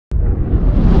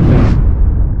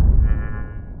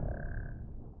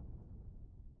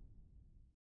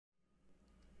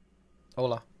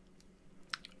Hola.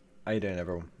 How you doing,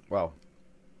 everyone? Well,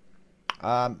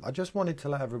 I just wanted to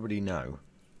let everybody know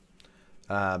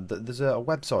that there's a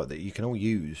website that you can all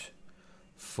use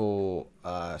for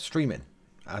streaming,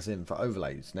 as in for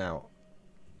overlays. Now,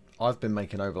 I've been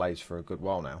making overlays for a good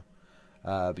while now,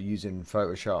 but using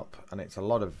Photoshop, and it's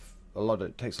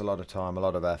it takes a lot of time, a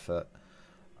lot of effort,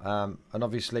 and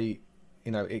obviously,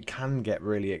 it can get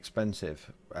really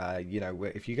expensive.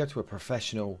 If you go to a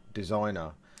professional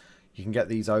designer, you can get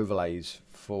these overlays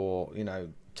for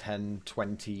 10,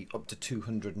 20, up to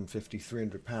 250,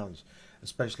 £300,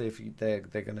 especially if they're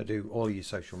going to do all your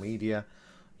social media,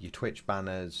 your Twitch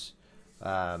banners,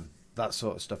 that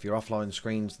sort of stuff, your offline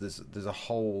screens. There's a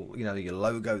whole, your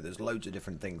logo. There's loads of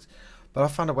different things. But I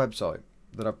found a website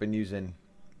that I've been using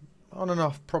on and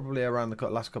off probably around the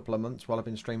last couple of months while I've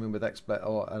been streaming with XSplit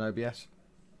or an OBS.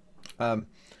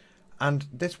 And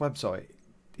this website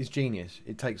is genius.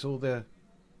 It takes all the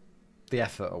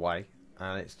effort away,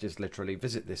 and it's just literally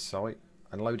visit this site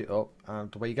and load it up,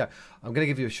 and away you go. I'm going to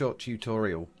give you a short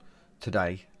tutorial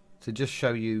today to just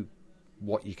show you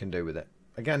what you can do with it.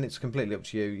 Again, it's completely up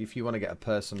to you. If you want to get a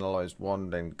personalized one,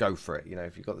 then go for it.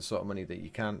 If you've got the sort of money that you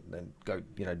can, then go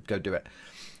do it.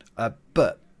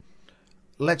 But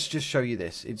let's just show you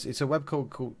this. It's a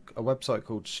website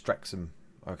called Strexum.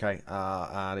 Okay,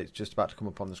 and it's just about to come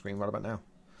up on the screen right about now.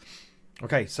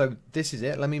 Okay, so this is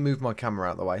it. Let me move my camera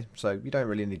out of the way, so you don't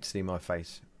really need to see my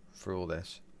face for all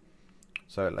this.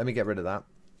 So let me get rid of that.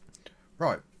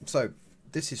 Right, so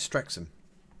this is Strexum,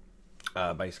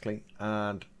 basically,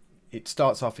 and it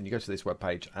starts off and you go to this web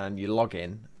page and you log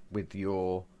in with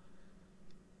your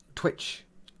Twitch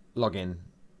login.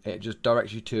 It just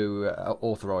directs you to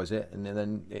authorize it, and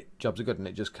then jobs are good, and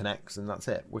it just connects, and that's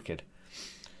it. Wicked.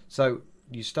 So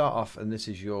you start off, and this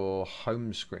is your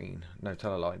home screen. No,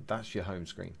 tell a lie. That's your home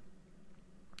screen.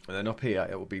 And then up here,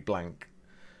 it will be blank.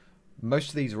 Most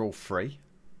of these are all free.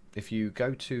 If you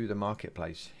go to the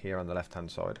marketplace here on the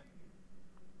left-hand side,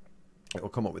 it will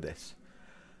come up with this.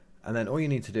 And then all you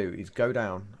need to do is go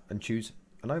down and choose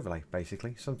an overlay,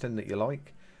 basically, something that you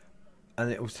like. And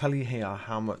it will tell you here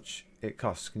how much it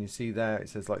costs. Can you see there? It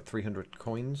says like 300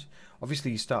 coins.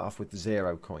 Obviously, you start off with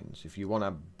 0 coins. If you want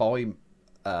to buy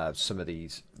some of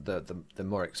these, the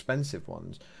more expensive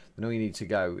ones, then all you need to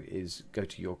go is go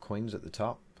to your coins at the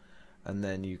top, and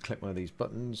then you click one of these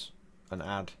buttons and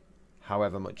add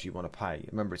however much you want to pay.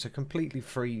 Remember, it's a completely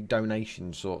free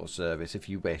donation sort of service if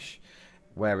you wish,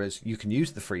 whereas you can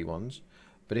use the free ones,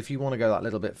 but if you want to go that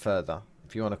little bit further,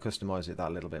 if you want to customize it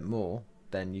that little bit more,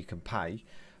 then you can pay.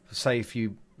 Say if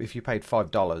you paid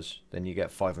 $5, then you get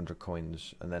 500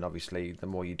 coins, and then obviously the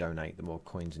more you donate, the more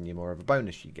coins and the more of a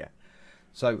bonus you get.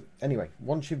 So anyway,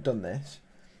 once you've done this,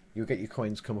 you'll get your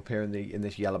coins come up here in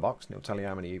this yellow box, and it'll tell you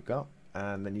how many you've got,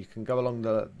 and then you can go along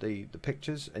the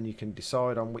pictures, and you can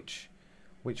decide on which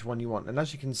one you want. And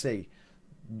as you can see,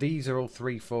 these are all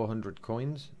 400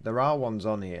 coins. There are ones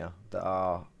on here that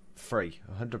are free,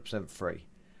 100% free,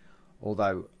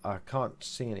 although I can't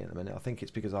see any at the minute. I think it's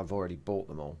because I've already bought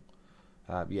them all.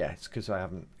 Yeah, it's because I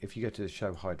haven't. If you go to the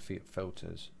show hide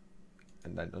filters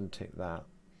and then untick that,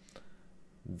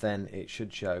 then it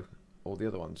should show all the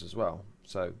other ones as well.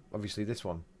 So obviously this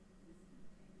one,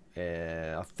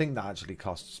 I think that actually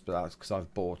costs, but that's because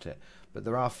I've bought it. But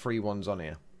there are free ones on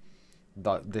here.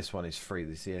 This one is free,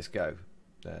 the CSGO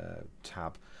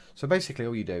tab. So basically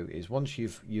all you do is once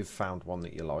you've found one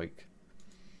that you like,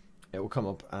 it will come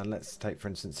up, and let's take, for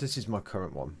instance, this is my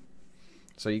current one.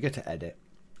 So you go to edit,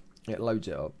 it loads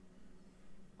it up,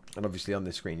 and obviously on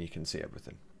this screen you can see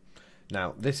everything.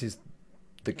 Now this is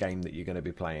the game that you're going to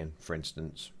be playing. For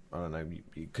instance, I don't know,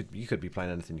 you could be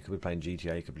playing anything. You could be playing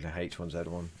GTA, you could be playing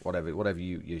H1Z1, whatever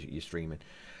you're streaming.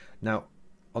 Now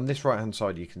on this right hand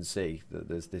side you can see that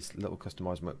there's this little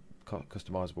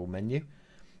customizable menu.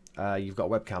 You've got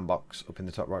a webcam box up in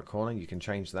the top right corner. You can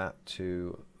change that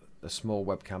to a small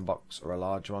webcam box or a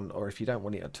large one, or if you don't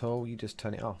want it at all, you just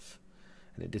turn it off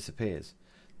and it disappears.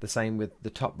 The same with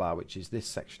the top bar, which is this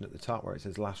section at the top where it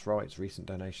says last rights, recent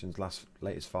donations,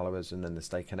 latest followers, and then the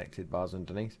stay connected bars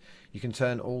underneath. You can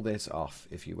turn all this off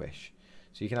if you wish.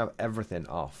 So you can have everything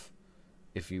off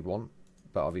if you want,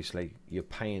 but obviously you're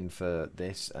paying for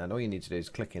this, and all you need to do is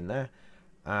click in there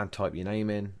and type your name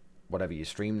in, whatever your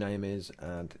stream name is,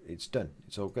 and it's done.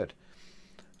 It's all good.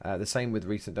 The same with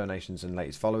recent donations and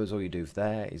latest followers. All you do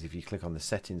there is if you click on the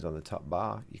settings on the top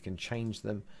bar, you can change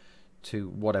them to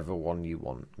whatever one you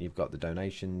want. You've got the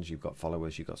donations, you've got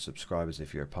followers, you've got subscribers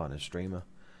if you're a partner streamer,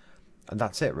 and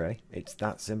that's it really. It's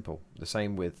that simple. The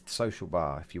same with social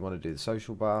bar. If you want to do the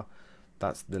social bar,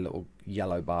 that's the little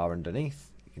yellow bar underneath.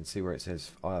 You can see where it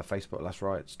says Facebook Last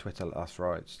Rights, Twitter Last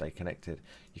Rights, stay connected.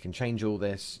 You can change all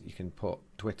this. You can put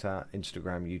Twitter,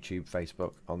 Instagram, YouTube,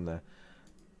 Facebook on there.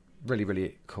 Really,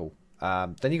 really cool.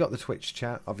 Then you got the Twitch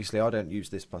chat. Obviously, I don't use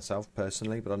this myself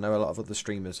personally, but I know a lot of other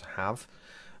streamers have.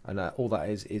 And all that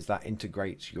is that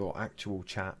integrates your actual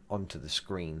chat onto the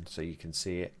screen so you can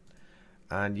see it.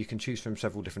 And you can choose from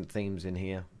several different themes in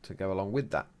here to go along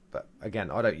with that. But again,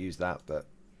 I don't use that, but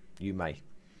you may.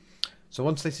 So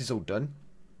once this is all done,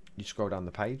 you scroll down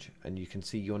the page and you can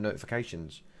see your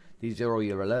notifications. These are all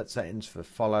your alert settings for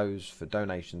follows, for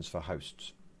donations, for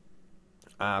hosts.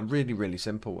 Really, really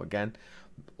simple. Again,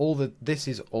 this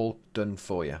is all done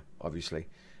for you, obviously.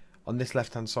 On this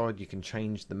left hand side you can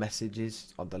change the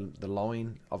messages of the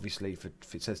line. Obviously if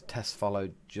it says test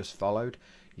followed, just followed,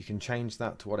 you can change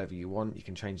that to whatever you want. You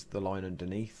can change the line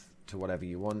underneath to whatever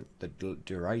you want, the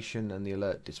duration and the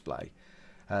alert display,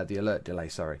 the alert delay,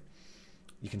 sorry.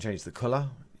 You can change the color,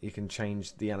 you can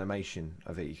change the animation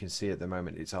of it. You can see at the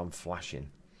moment it's on flashing.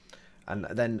 And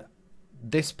then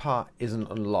this part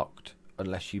isn't unlocked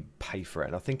unless you pay for it,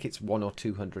 and I think it's 100 or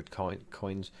 200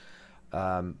 coins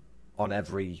on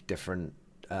every different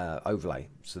overlay.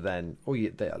 So then all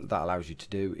that allows you to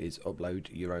do is upload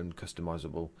your own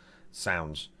customizable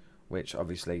sounds, which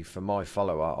obviously for my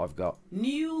follower I've got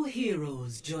new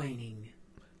heroes joining.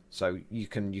 So you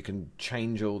can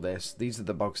change all this. These are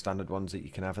the bog standard ones that you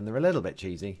can have, and they're a little bit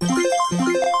cheesy,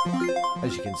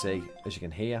 as you can see, as you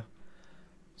can hear.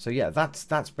 So yeah,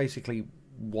 that's basically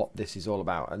what this is all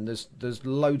about. And there's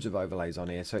loads of overlays on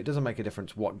here, so it doesn't make a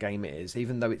difference what game it is,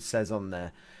 even though it says on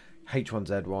there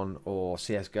H1Z1 or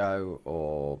CSGO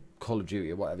or Call of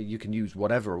Duty or whatever. You can use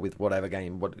whatever with whatever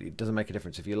game. It doesn't make a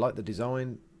difference. If you like the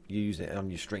design, you use it on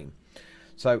your stream.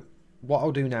 So what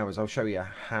I'll do now is I'll show you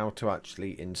how to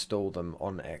actually install them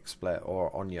on XSplit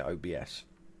or on your OBS.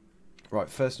 Right,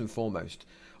 first and foremost,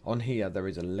 on here there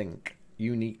is a link,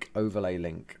 unique overlay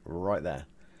link right there.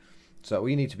 So all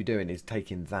you need to be doing is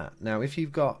taking that. Now if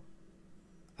you've got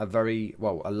a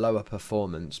lower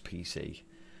performance PC,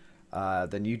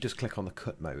 then you just click on the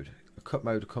cut mode. A cut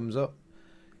mode comes up.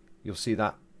 You'll see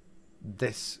that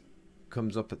this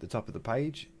comes up at the top of the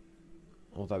page,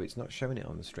 although it's not showing it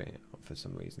on the screen for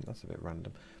some reason. That's a bit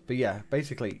random. But yeah,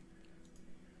 basically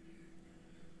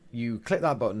you click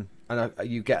that button and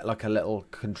you get like a little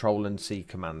Control and C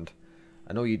command,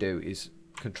 and all you do is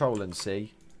Control and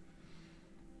C,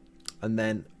 and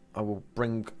then I will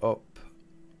bring up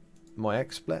my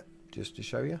XSplit just to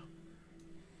show you.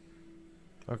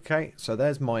 Okay, so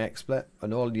there's my XSplit,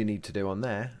 and all you need to do on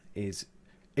there is,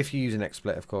 if you use an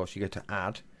XSplit, of course, you go to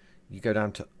add, you go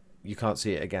down to, you can't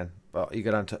see it again, but you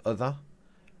go down to other,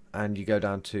 and you go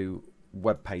down to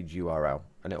web page URL,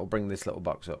 and it will bring this little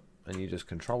box up, and you just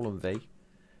Control and V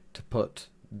to put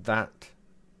that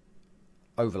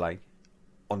overlay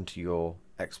onto your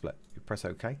XSplit. You press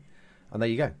OK, and there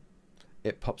you go.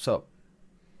 It pops up.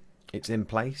 It's in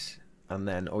place, and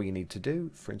then all you need to do,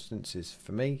 for instance, is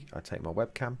for me, I take my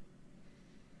webcam,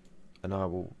 and I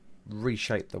will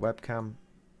reshape the webcam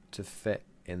to fit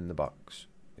in the box,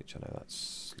 which I know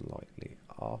that's slightly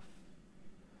off,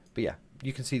 but yeah,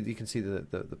 you can see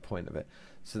the point of it.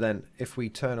 So then if we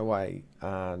turn away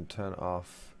and turn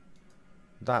off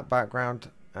that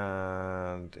background,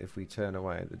 and if we turn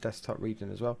away the desktop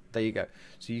region as well, there you go.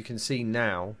 So you can see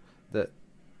now that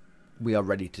we are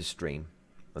ready to stream,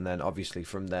 and then obviously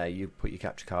from there you put your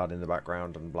capture card in the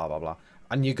background and blah blah blah,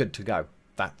 and you're good to go.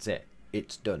 That's it,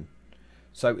 it's done.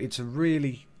 So it's a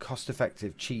really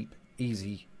cost-effective, cheap,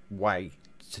 easy way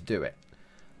to do it.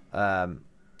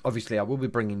 Obviously I will be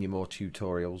bringing you more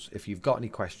tutorials. If you've got any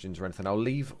questions or anything, I'll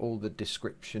leave all the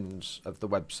descriptions of the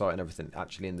website and everything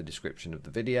actually in the description of the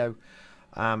video,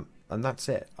 and that's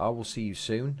it. I will see you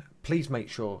soon. Please make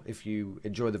sure, if you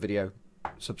enjoy the video,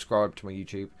 subscribe to my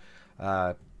YouTube,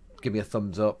 give me a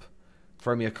thumbs up,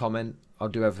 throw me a comment. I'll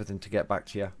do everything to get back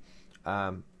to you,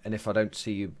 and if I don't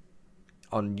see you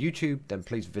on YouTube, then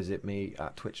please visit me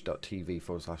at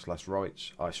twitch.tv/last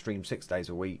rights. I stream 6 days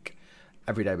a week,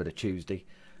 every day but a Tuesday.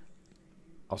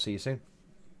 I'll see you soon.